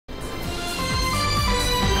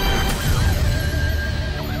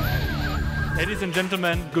Ladies and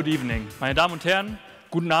gentlemen, good evening. Meine Damen und Herren,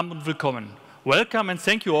 guten Abend und willkommen. Welcome and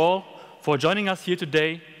thank you all for joining us here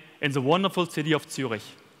today in the wonderful city of Zurich.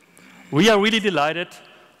 We are really delighted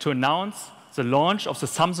to announce the launch of the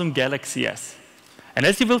Samsung Galaxy S. And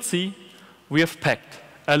as you will see, we have packed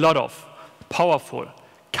a lot of powerful,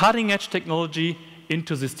 cutting-edge technology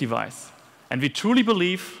into this device. And we truly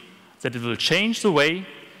believe that it will change the way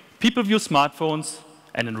people view smartphones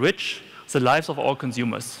and enrich the lives of all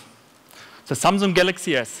consumers. The Samsung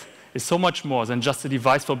Galaxy S is so much more than just a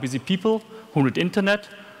device for busy people who need internet,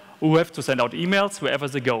 who have to send out emails wherever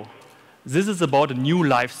they go. This is about a new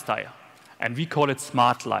lifestyle, and we call it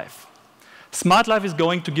Smart Life. Smart Life is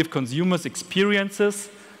going to give consumers experiences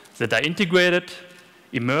that are integrated,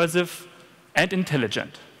 immersive, and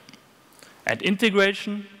intelligent. And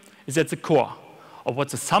integration is at the core of what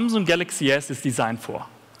the Samsung Galaxy S is designed for.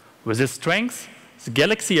 With this strength, the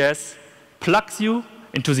Galaxy S plugs you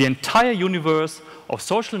into the entire universe of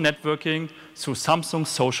social networking through Samsung's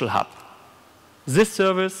Social Hub. This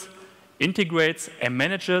service integrates and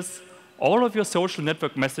manages all of your social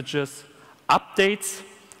network messages, updates,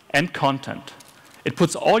 and content. It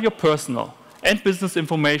puts all your personal and business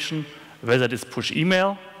information, whether it is push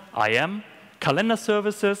email, IM, calendar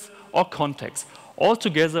services, or contacts, all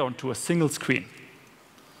together onto a single screen.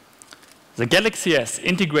 The Galaxy S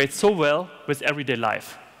integrates so well with everyday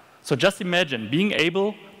life. So just imagine being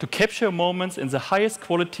able to capture moments in the highest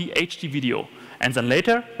quality HD video, and then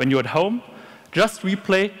later, when you're at home, just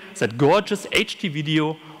replay that gorgeous HD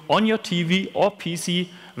video on your TV or PC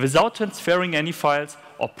without transferring any files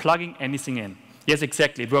or plugging anything in. Yes,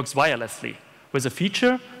 exactly, it works wirelessly with a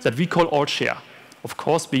feature that we call AllShare, of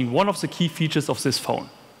course being one of the key features of this phone.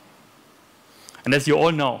 And as you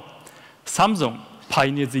all know, Samsung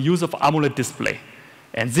pioneered the use of AMOLED display.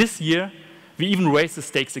 And this year, we even raised the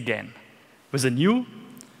stakes again with a new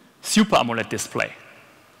Super AMOLED display.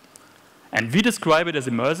 And we describe it as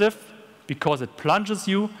immersive because it plunges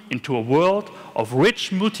you into a world of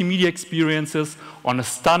rich multimedia experiences on a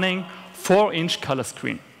stunning 4-inch color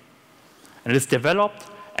screen. And it is developed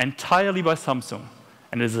entirely by Samsung.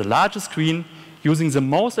 And it is the largest screen using the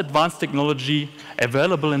most advanced technology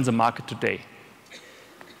available in the market today.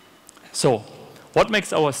 So, what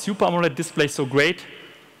makes our Super AMOLED display so great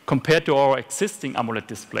compared to our existing AMOLED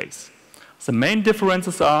displays? The main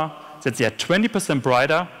differences are that they are 20%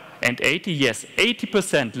 brighter and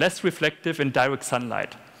 80% less reflective in direct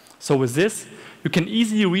sunlight. So with this, you can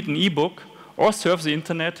easily read an e-book or surf the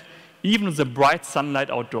internet, even in the bright sunlight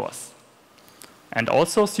outdoors. And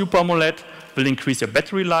also, Super AMOLED will increase your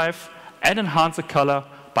battery life and enhance the color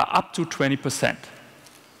by up to 20%.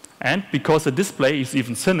 And because the display is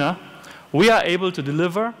even thinner, we are able to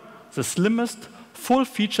deliver the slimmest,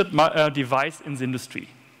 full-featured device in the industry,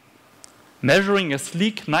 measuring a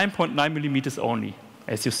sleek 9.9 millimeters only,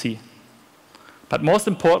 as you see. But most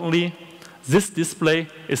importantly, this display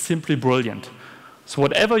is simply brilliant. So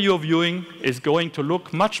whatever you're viewing is going to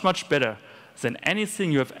look much, much better than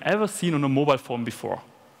anything you have ever seen on a mobile phone before.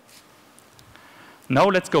 Now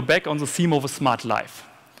let's go back on the theme of a smart life.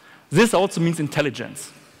 This also means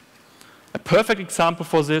intelligence. A perfect example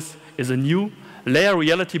for this is a new layer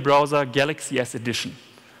reality browser Galaxy S Edition.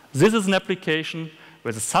 This is an application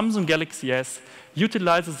where the Samsung Galaxy S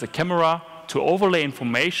utilizes the camera to overlay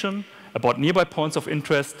information about nearby points of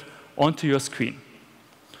interest onto your screen.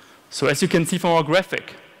 So as you can see from our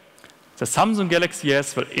graphic, the Samsung Galaxy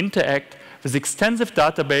S will interact with extensive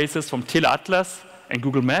databases from TeleAtlas and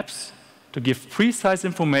Google Maps to give precise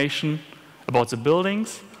information about the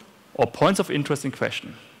buildings or points of interest in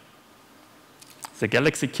question. The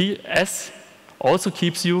Galaxy S also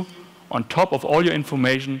keeps you on top of all your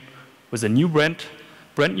information with a new brand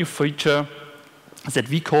new feature that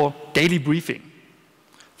we call Daily Briefing.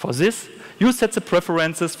 For this, you set the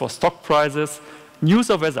preferences for stock prices, news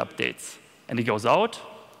or weather updates, and it goes out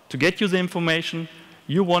to get you the information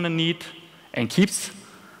you want and need and keeps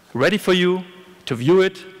ready for you to view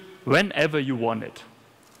it whenever you want it.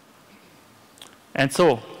 And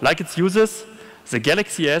so, like its users, the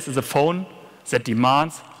Galaxy S is a phone that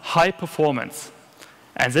demands high performance.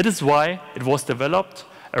 And that is why it was developed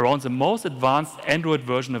around the most advanced Android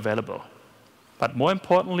version available. But more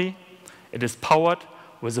importantly, it is powered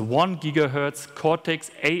with a 1 GHz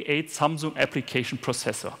Cortex-A8 Samsung application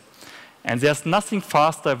processor. And there's nothing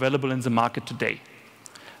faster available in the market today.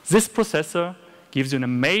 This processor gives you an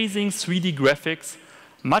amazing 3D graphics,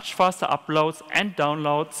 much faster uploads and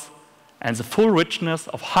downloads, and the full richness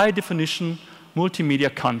of high-definition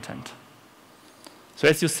multimedia content. So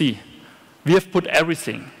as you see, we have put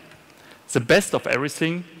everything, the best of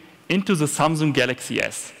everything, into the Samsung Galaxy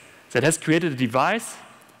S that has created a device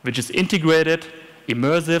which is integrated,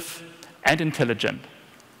 immersive, and intelligent.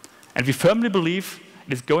 And we firmly believe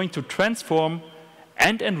it is going to transform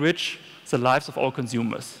and enrich the lives of all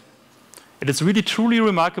consumers. It is really truly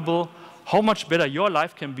remarkable how much better your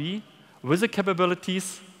life can be with the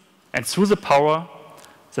capabilities and through the power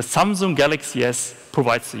the Samsung Galaxy S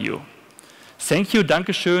provides to you. Thank you,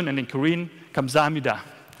 Dankeschön, and in Korean,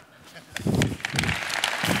 감사합니다.